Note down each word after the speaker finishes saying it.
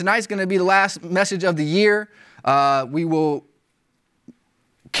Tonight's going to be the last message of the year. We will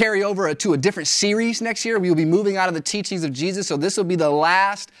carry over to a different series next year. We will be moving out of the teachings of Jesus. So this will be the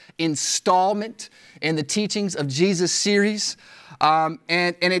last installment in the teachings of Jesus series. And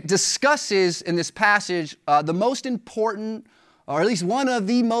it discusses in this passage the most important, or at least one of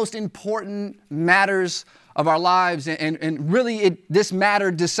the most important matters of our lives. And really this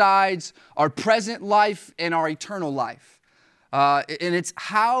matter decides our present life and our eternal life. And it's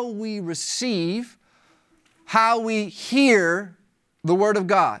how we receive, how we hear the Word of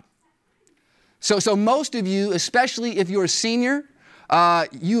God. So most of you, especially if you're a senior,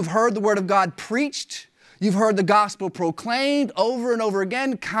 you've heard the Word of God preached. You've heard the gospel proclaimed over and over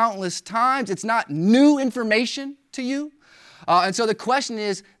again, countless times. It's not new information to you. And so the question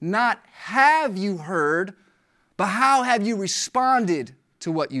is not have you heard, but how have you responded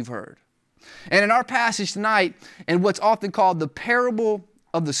to what you've heard? And in our passage tonight, in what's often called the parable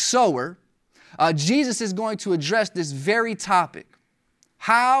of the sower, Jesus is going to address this very topic.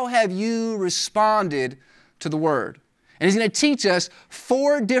 How have you responded to the word? And he's going to teach us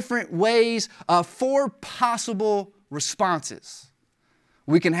 4 different ways, 4 possible responses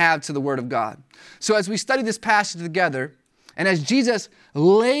we can have to the word of God. So as we study this passage together, and as Jesus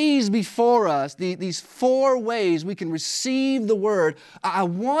lays before us these 4 ways we can receive the word, I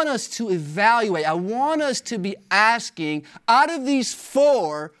want us to evaluate. I want us to be asking, out of these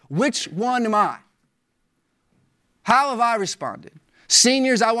 4, which one am I? How have I responded?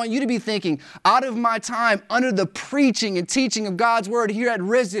 Seniors, I want you to be thinking, out of my time under the preaching and teaching of God's word here at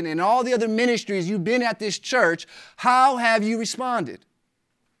Risen and all the other ministries you've been at this church, how have you responded?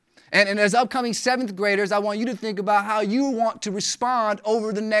 And as upcoming 7th graders, I want you to think about how you want to respond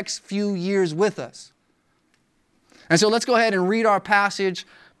over the next few years with us. And so let's go ahead and read our passage,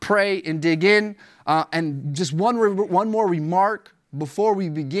 pray, and dig in. And just one more remark before we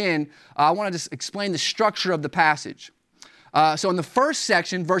begin. I want to just explain the structure of the passage. So in the first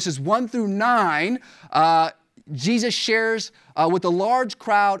section, verses 1 through 9, Jesus shares with a large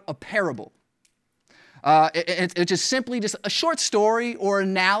crowd a parable. It's just simply just a short story or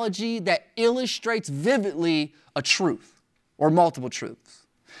analogy that illustrates vividly a truth or multiple truths.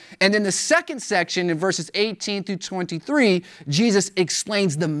 And in the second section, in verses 18 through 23, Jesus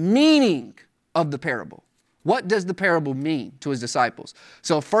explains the meaning of the parable. What does the parable mean to his disciples?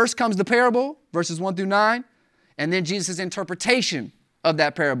 So first comes the parable, verses 1 through 9, and then Jesus' interpretation of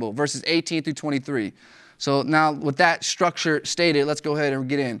that parable, verses 18 through 23. So now with that structure stated, let's go ahead and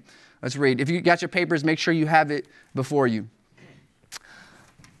get in. Let's read. If you got your papers, make sure you have it before you.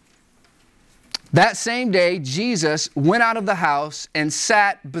 That same day, Jesus went out of the house and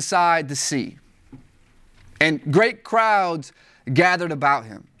sat beside the sea. And great crowds gathered about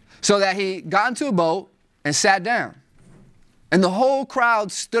him, so that he got into a boat and sat down. And the whole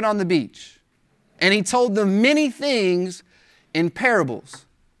crowd stood on the beach. And he told them many things in parables,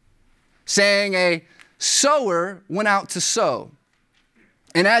 saying, a sower went out to sow.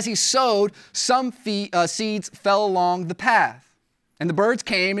 And as he sowed, some seeds fell along the path, and the birds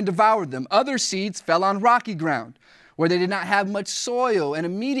came and devoured them. Other seeds fell on rocky ground, where they did not have much soil, and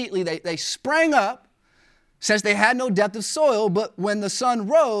immediately they sprang up, since they had no depth of soil, but when the sun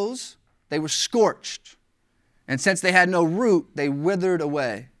rose, they were scorched. And since they had no root, they withered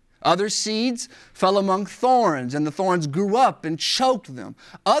away. Other seeds fell among thorns, and the thorns grew up and choked them.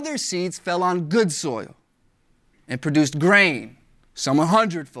 Other seeds fell on good soil and produced grain, some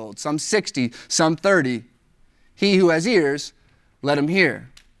 100-fold, some 60, some 30. He who has ears, let him hear.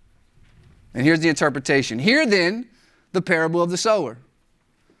 And here's the interpretation. Hear then the parable of the sower.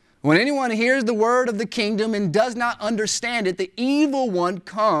 When anyone hears the word of the kingdom and does not understand it, the evil one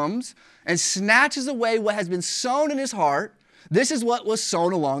comes and snatches away what has been sown in his heart. This is what was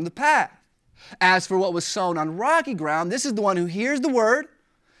sown along the path. As for what was sown on rocky ground, this is the one who hears the word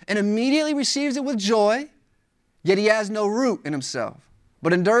and immediately receives it with joy. Yet he has no root in himself,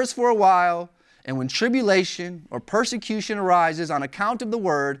 but endures for a while, and when tribulation or persecution arises on account of the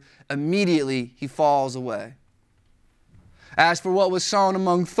word, immediately he falls away. As for what was sown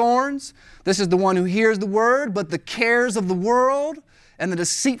among thorns, this is the one who hears the word, but the cares of the world and the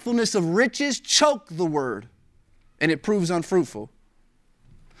deceitfulness of riches choke the word, and it proves unfruitful.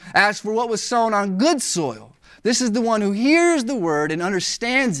 As for what was sown on good soil, this is the one who hears the word and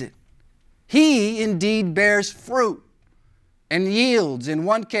understands it. He indeed bears fruit and yields, in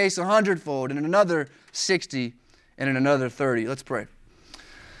one case 100-fold, and in another 60, and in another 30. Let's pray.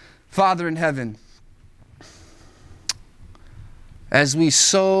 Father in heaven, as we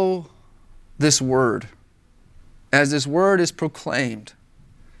sow this word, as this word is proclaimed,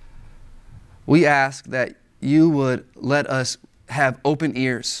 we ask that you would let us have open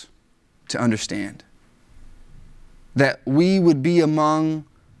ears to understand. That we would be among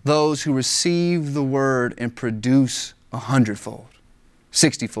those who receive the word and produce 100-fold,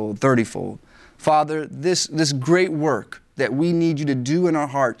 60-fold, 30-fold. Father, this great work that we need you to do in our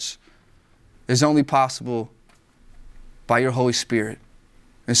hearts is only possible by your Holy Spirit.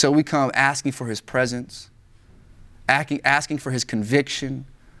 And so we come asking for his presence, asking for his conviction,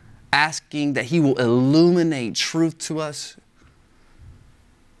 asking that he will illuminate truth to us.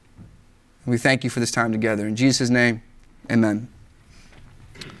 We thank you for this time together. In Jesus' name, amen.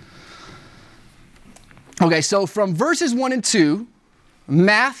 Okay, so from verses 1 and 2,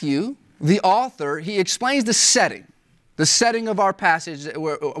 Matthew, the author, he explains the setting of our passage,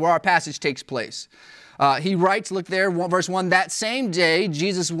 where our passage takes place. He writes, look there, verse 1, that same day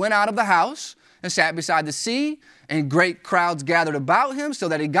Jesus went out of the house and sat beside the sea, and great crowds gathered about him, so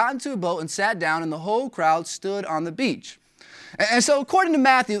that he got into a boat and sat down, and the whole crowd stood on the beach. And so according to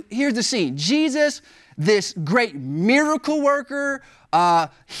Matthew, here's the scene. Jesus, this great miracle worker,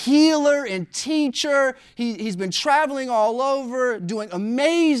 healer and teacher, he's been traveling all over, doing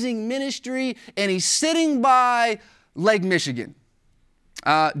amazing ministry, and he's sitting by Lake Michigan,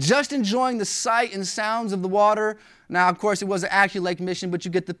 just enjoying the sight and sounds of the water. Now, of course, it wasn't actually Lake Michigan, but you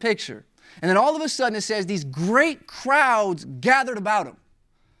get the picture. And then all of a sudden it says these great crowds gathered about him.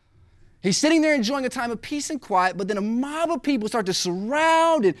 He's sitting there enjoying a time of peace and quiet, but then a mob of people start to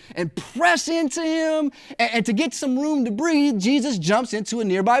surround and press into him. And to get some room to breathe, Jesus jumps into a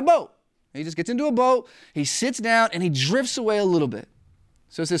nearby boat. He just gets into a boat, he sits down, and he drifts away a little bit.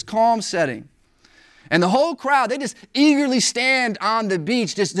 So it's this calm setting. And the whole crowd, they just eagerly stand on the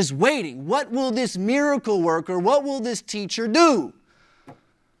beach, just waiting. What will this miracle worker, what will this teacher do?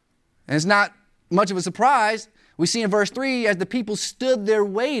 And it's not much of a surprise. We see in verse 3, as the people stood there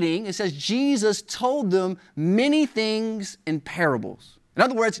waiting, it says Jesus told them many things in parables. In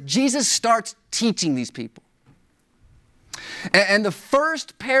other words, Jesus starts teaching these people. And the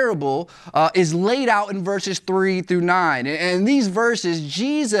first parable is laid out in verses 3 through 9. And in these verses,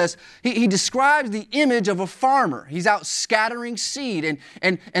 Jesus, he describes the image of a farmer. He's out scattering seed.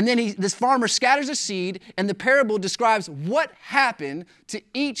 And then this farmer scatters a seed, and the parable describes what happened to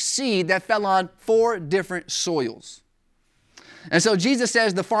each seed that fell on 4 different soils. And so Jesus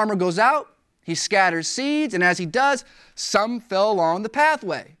says the farmer goes out, he scatters seeds, and as he does, some fell along the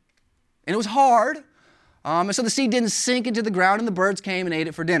pathway. And it was hard. And so the seed didn't sink into the ground, and the birds came and ate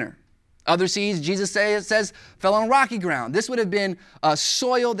it for dinner. Other seeds, Jesus says, fell on rocky ground. This would have been a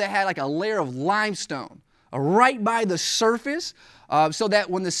soil that had like a layer of limestone right by the surface, so that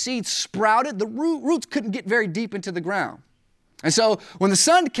when the seed sprouted, the roots couldn't get very deep into the ground. And so when the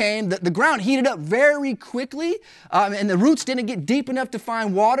sun came, the ground heated up very quickly, and the roots didn't get deep enough to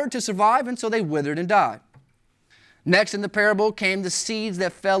find water to survive, and so they withered and died. Next in the parable came the seeds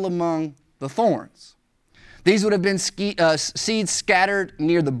that fell among the thorns. These would have been seeds scattered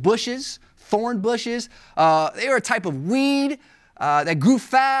near the bushes, thorn bushes. They were a type of weed that grew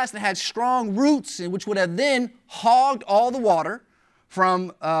fast and had strong roots, which would have then hogged all the water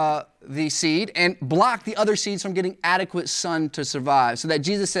from the seed and blocked the other seeds from getting adequate sun to survive. So that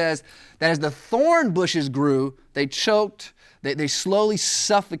Jesus says that as the thorn bushes grew, they choked, they slowly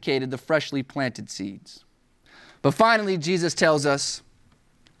suffocated the freshly planted seeds. But finally, Jesus tells us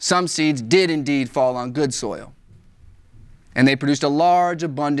some seeds did indeed fall on good soil. And they produced a large,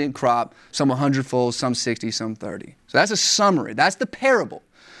 abundant crop, some 100-fold, some 60, some 30. So that's a summary. That's the parable.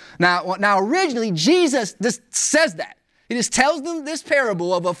 Now originally, Jesus just says that. He just tells them this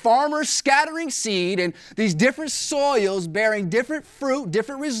parable of a farmer scattering seed and these different soils bearing different fruit,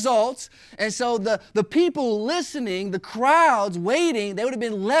 different results. And so the people listening, the crowds waiting, they would have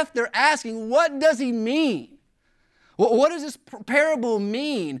been left there asking, what does he mean? What does this parable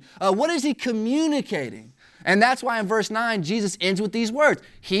mean? What is he communicating? And that's why in verse 9, Jesus ends with these words,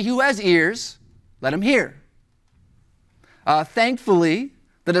 he who has ears, let him hear. Thankfully,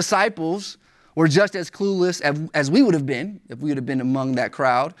 the disciples were just as clueless as we would have been if we would have been among that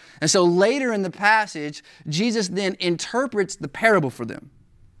crowd. And so later in the passage, Jesus then interprets the parable for them.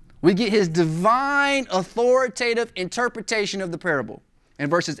 We get his divine, authoritative interpretation of the parable in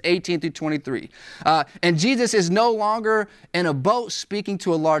verses 18 through 23. And Jesus is no longer in a boat speaking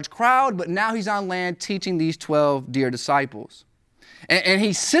to a large crowd, but now he's on land teaching these 12 dear disciples. And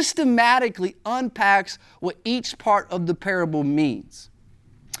he systematically unpacks what each part of the parable means.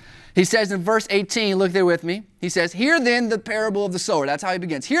 He says in verse 18, look there with me. He says, hear then the parable of the sower. That's how he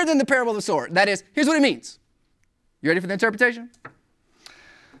begins. Hear then the parable of the sower. That is, here's what it means. You ready for the interpretation?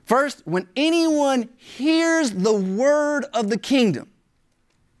 First, when anyone hears the word of the kingdom,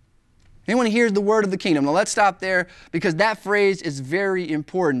 Anyone hears the word of the kingdom? Now let's stop there because that phrase is very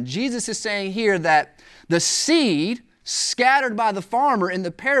important. Jesus is saying here that the seed scattered by the farmer in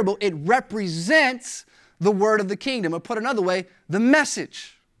the parable, it represents the word of the kingdom. Or put another way, the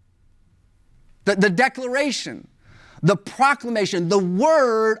message, the declaration, the proclamation, the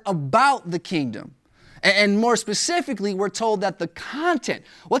word about the kingdom. And more specifically, we're told that the content,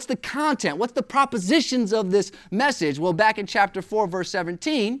 what's the content? What's the propositions of this message? Well, back in chapter 4, verse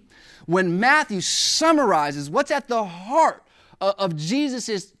 17, when Matthew summarizes what's at the heart of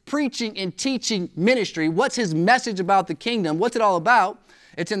Jesus' preaching and teaching ministry, what's his message about the kingdom, what's it all about?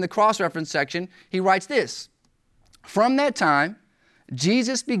 It's in the cross-reference section. He writes this: "From that time,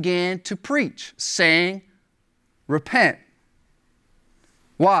 Jesus began to preach, saying, 'Repent.'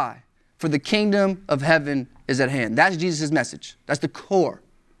 Why? For the kingdom of heaven is at hand." That's Jesus' message. That's the core.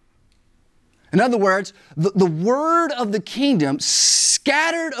 In other words, the word of the kingdom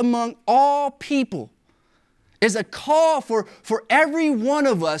scattered among all people is a call for every one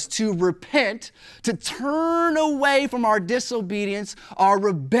of us to repent, to turn away from our disobedience, our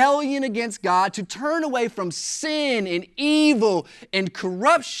rebellion against God, to turn away from sin and evil and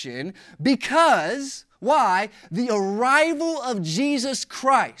corruption because... why? The arrival of Jesus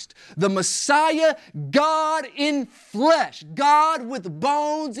Christ, the Messiah, God in flesh, God with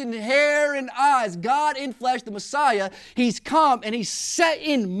bones and hair and eyes, God in flesh, the Messiah, he's come and he's set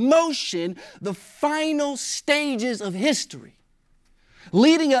in motion the final stages of history,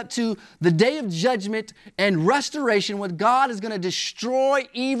 leading up to the day of judgment and restoration when God is going to destroy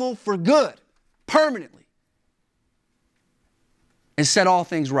evil for good, permanently, and set all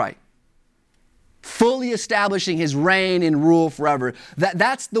things right, fully establishing his reign and rule forever.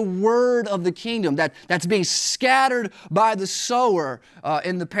 That's the word of the kingdom that's being scattered by the sower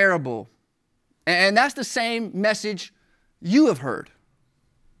in the parable. And that's the same message you have heard.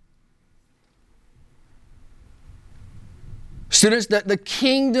 Students, the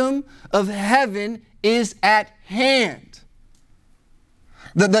kingdom of heaven is at hand.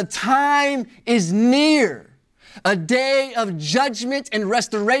 The time is near. A day of judgment and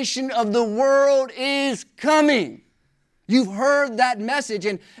restoration of the world is coming. You've heard that message,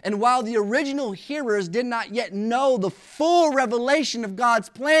 and while the original hearers did not yet know the full revelation of God's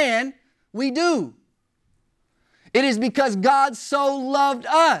plan, we do. It is because God so loved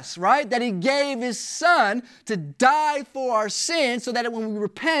us, right, that he gave his son to die for our sins so that when we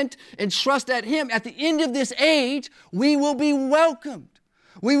repent and trust at him, at the end of this age, we will be welcomed.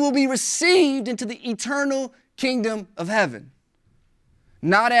 We will be received into the eternal kingdom of heaven.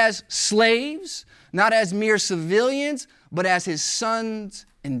 Not as slaves, not as mere civilians, but as his sons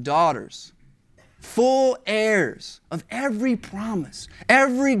and daughters. Full heirs of every promise,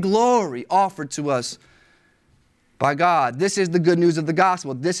 every glory offered to us by God. This is the good news of the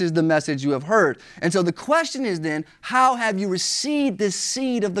gospel. This is the message you have heard. And so the question is then, how have you received this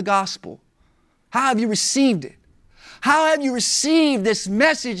seed of the gospel? How have you received it? How have you received this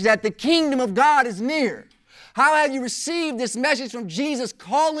message that the kingdom of God is near? How have you received this message from Jesus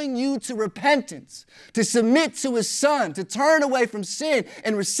calling you to repentance, to submit to his son, to turn away from sin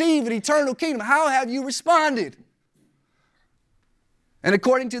and receive an eternal kingdom? How have you responded? And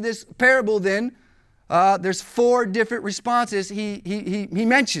according to this parable then, there's 4 different responses he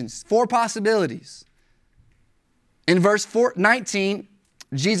mentions, 4 possibilities. In verse 19,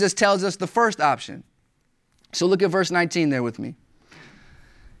 Jesus tells us the first option. So look at verse 19 there with me.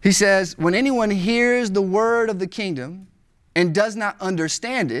 He says, "When anyone hears the word of the kingdom and does not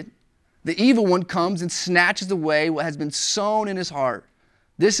understand it, the evil one comes and snatches away what has been sown in his heart.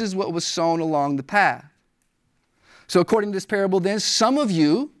 This is what was sown along the path." So according to this parable then, some of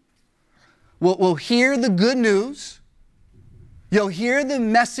you will hear the good news. You'll hear the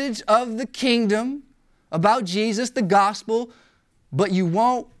message of the kingdom about Jesus, the gospel, but you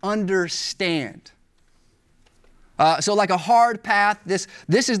won't understand. So like a hard path,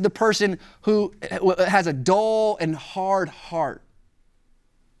 this is the person who has a dull and hard heart.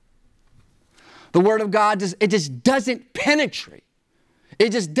 The word of God, just doesn't penetrate.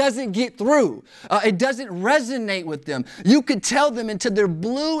 It just doesn't get through. It doesn't resonate with them. You could tell them until they're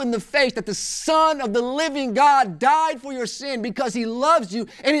blue in the face that the Son of the living God died for your sin because he loves you,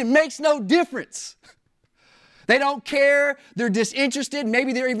 and it makes no difference. They don't care. They're disinterested.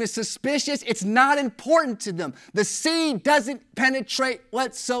 Maybe they're even suspicious. It's not important to them. The seed doesn't penetrate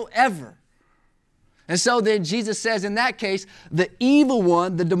whatsoever. And so then Jesus says in that case, the evil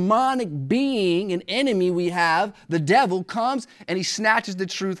one, the demonic being, an enemy we have, the devil, comes and he snatches the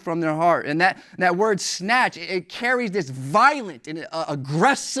truth from their heart. And that word snatch, it carries this violent and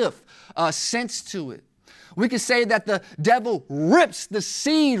aggressive sense to it. We could say that the devil rips the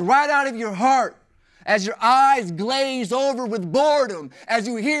seed right out of your heart as your eyes glaze over with boredom, as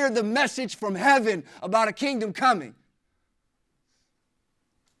you hear the message from heaven about a kingdom coming.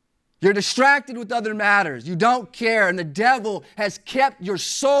 You're distracted with other matters. You don't care, and the devil has kept your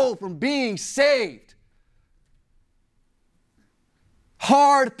soul from being saved.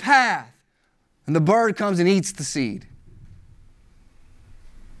 Hard path, and the bird comes and eats the seed.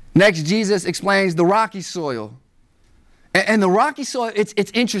 Next, Jesus explains the rocky soil. And the rocky soil, it's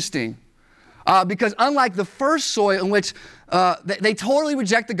interesting because unlike the first soil in which they totally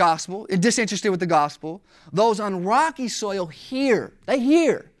reject the gospel and disinterested with the gospel, those on rocky soil hear. They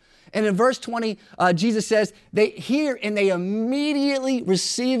hear. And in verse 20, Jesus says, they hear and they immediately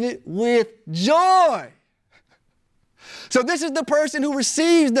receive it with joy. So this is the person who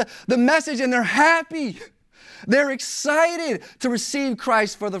receives the message and they're happy. They're excited to receive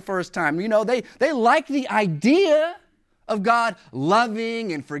Christ for the first time. You know, they like the idea of God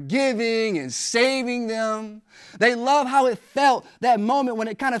loving and forgiving and saving them. They love how it felt, that moment when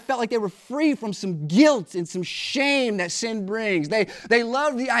it kind of felt like they were free from some guilt and some shame that sin brings. They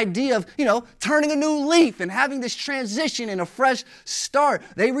love the idea of, turning a new leaf and having this transition and a fresh start.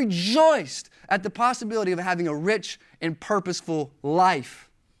 They rejoiced at the possibility of having a rich and purposeful life.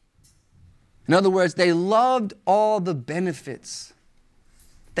 In other words, they loved all the benefits.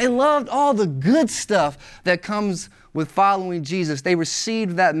 They loved all the good stuff that comes with following Jesus. They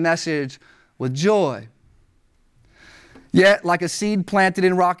received that message with joy. Yet, like a seed planted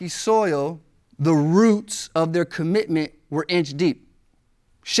in rocky soil, the roots of their commitment were inch deep,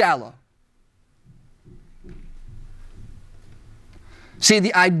 shallow. See,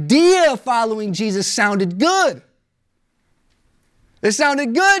 the idea of following Jesus sounded good. It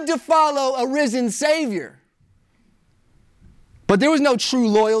sounded good to follow a risen Savior. But there was no true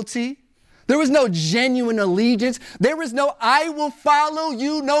loyalty. There was no genuine allegiance. There was no, I will follow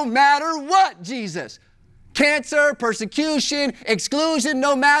you no matter what, Jesus. Cancer, persecution, exclusion,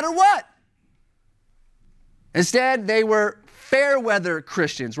 no matter what. Instead, they were fair weather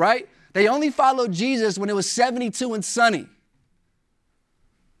Christians, right? They only followed Jesus when it was 72 and sunny,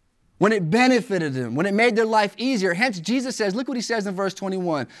 when it benefited them, when it made their life easier. Hence, Jesus says, look what he says in verse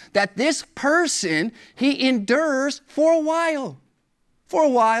 21, that this person, he endures for a while. For a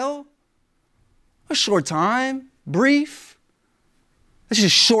while. A short time, brief. This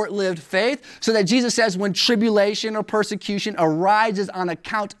is short-lived faith. So that Jesus says when tribulation or persecution arises on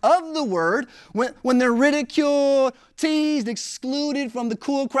account of the word, when they're ridiculed, teased, excluded from the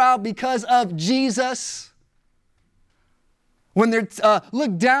cool crowd because of Jesus, when they're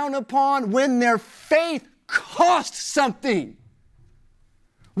looked down upon, when their faith costs something,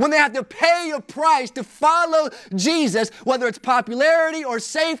 when they have to pay a price to follow Jesus, whether it's popularity or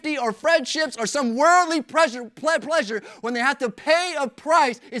safety or friendships or some worldly pleasure, when they have to pay a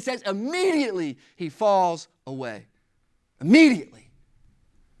price, it says immediately he falls away. Immediately.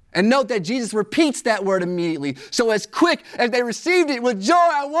 And note that Jesus repeats that word immediately. So as quick as they received it with joy,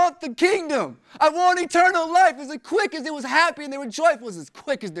 I want the kingdom. I want eternal life. As quick as it was happy and they were joyful, as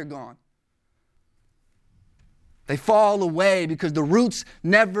quick as they're gone. They fall away because the roots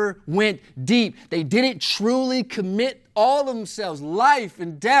never went deep. They didn't truly commit all of themselves, life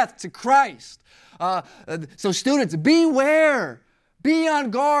and death, to Christ. So students, beware. Be on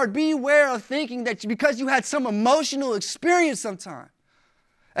guard. Beware of thinking that because you had some emotional experience sometime,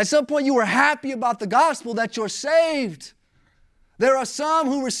 at some point you were happy about the gospel, that you're saved. There are some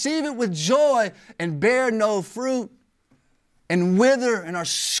who receive it with joy and bear no fruit and wither and are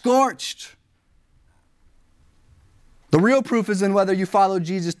scorched. The real proof is in whether you follow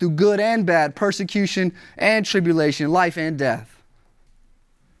Jesus through good and bad, persecution and tribulation, life and death.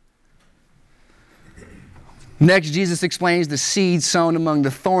 Next, Jesus explains the seed sown among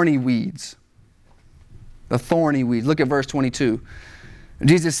the thorny weeds. The thorny weeds. Look at verse 22.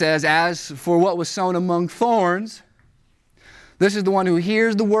 Jesus says, as for what was sown among thorns, this is the one who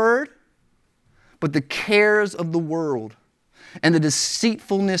hears the word, but the cares of the world and the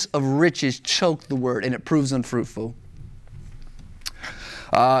deceitfulness of riches choke the word, and it proves unfruitful.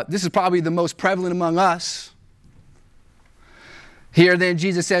 This is probably the most prevalent among us. Here then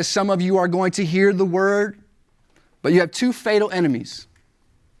Jesus says, some of you are going to hear the word, but you have two fatal enemies.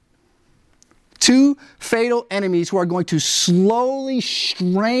 Two fatal enemies who are going to slowly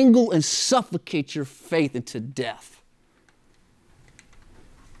strangle and suffocate your faith into death.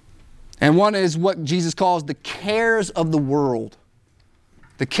 And one is what Jesus calls the cares of the world.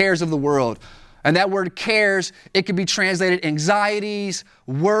 The cares of the world. And that word cares, it could be translated anxieties,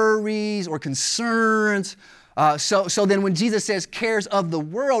 worries, or concerns. So then when Jesus says cares of the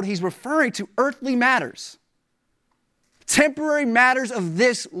world, he's referring to earthly matters. temporary matters of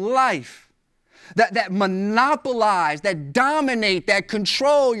this life that monopolize, that dominate, that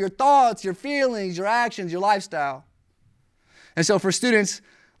control your thoughts, your feelings, your actions, your lifestyle. And so for students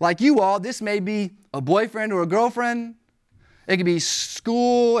like you all, this may be a boyfriend or a girlfriend. It could be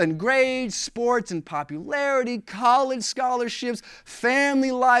school and grades, sports and popularity, college scholarships,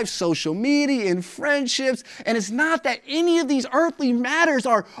 family life, social media and friendships. And it's not that any of these earthly matters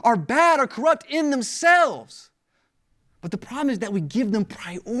are bad or corrupt in themselves. But the problem is that we give them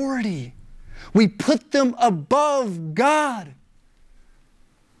priority. We put them above God.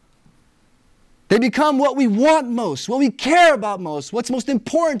 They become what we want most, what we care about most, what's most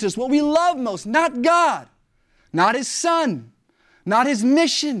important to us, what we love most, not God, not His Son, not His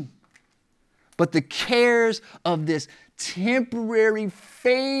mission, but the cares of this temporary,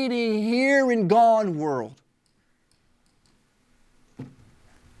 fading, here and gone world.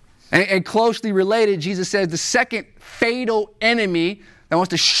 And closely related, Jesus says the second fatal enemy that wants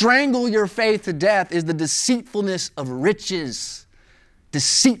to strangle your faith to death is the deceitfulness of riches.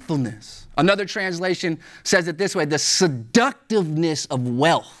 Deceitfulness. Another translation says it this way, the seductiveness of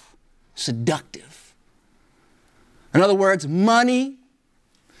wealth. Seductive. In other words, money,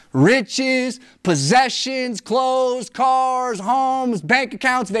 riches, possessions, clothes, cars, homes, bank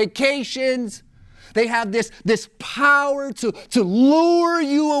accounts, vacations. They have this power to lure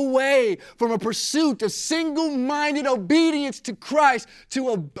you away from a pursuit of single-minded obedience to Christ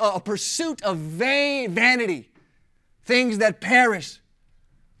to a pursuit of vanity, things that perish,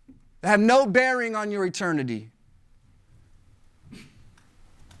 that have no bearing on your eternity.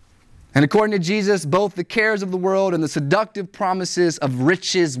 And according to Jesus, both the cares of the world and the seductive promises of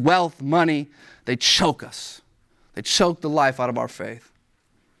riches, wealth, money, they choke us. They choke the life out of our faith.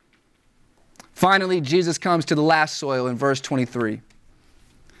 Finally, Jesus comes to the last soil in verse 23.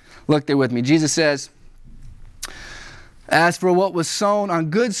 Look there with me. Jesus says, as for what was sown on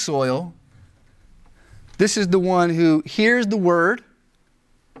good soil, this is the one who hears the word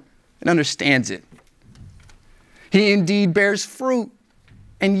and understands it. He indeed bears fruit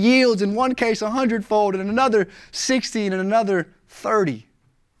and yields in one case 100-fold, and in another 60, and in another 30.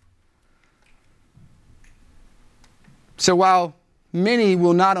 So while many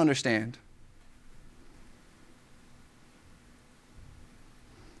will not understand,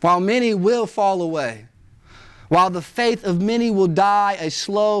 while many will fall away, while the faith of many will die a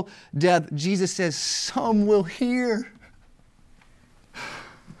slow death, Jesus says some will hear.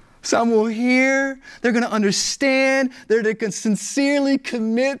 Some will hear, they're going to understand, they're going to sincerely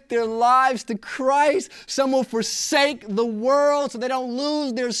commit their lives to Christ. Some will forsake the world so they don't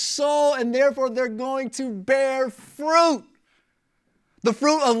lose their soul, and therefore they're going to bear fruit. The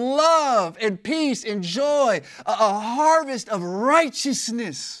fruit of love and peace and joy, a harvest of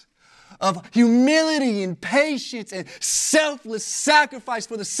righteousness, of humility and patience and selfless sacrifice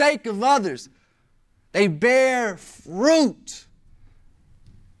for the sake of others. They bear fruit.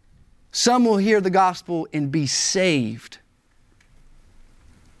 Some will hear the gospel and be saved.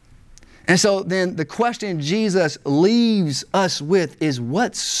 And so then the question Jesus leaves us with is,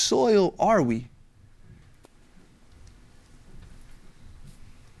 what soil are we?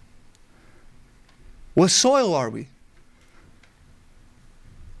 What soil are we?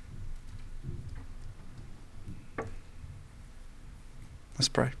 Let's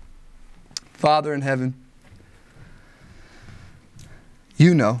pray. Father in heaven,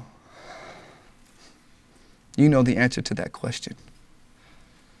 you know the answer to that question.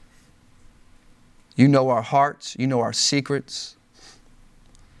 You know our hearts. You know our secrets.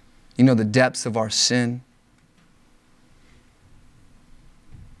 You know the depths of our sin.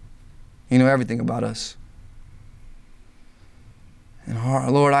 You know everything about us. And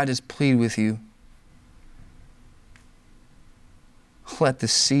Lord, I just plead with you. Let the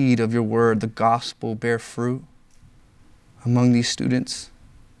seed of your word, the gospel, bear fruit among these students.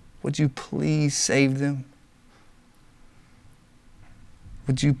 Would you please save them?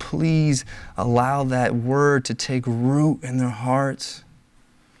 Would you please allow that word to take root in their hearts?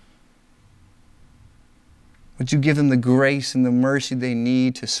 Would you give them the grace and the mercy they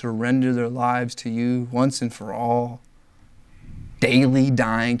need to surrender their lives to you once and for all, daily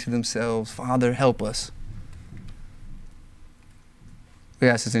dying to themselves? Father, help us. We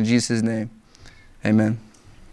ask this in Jesus' name. Amen.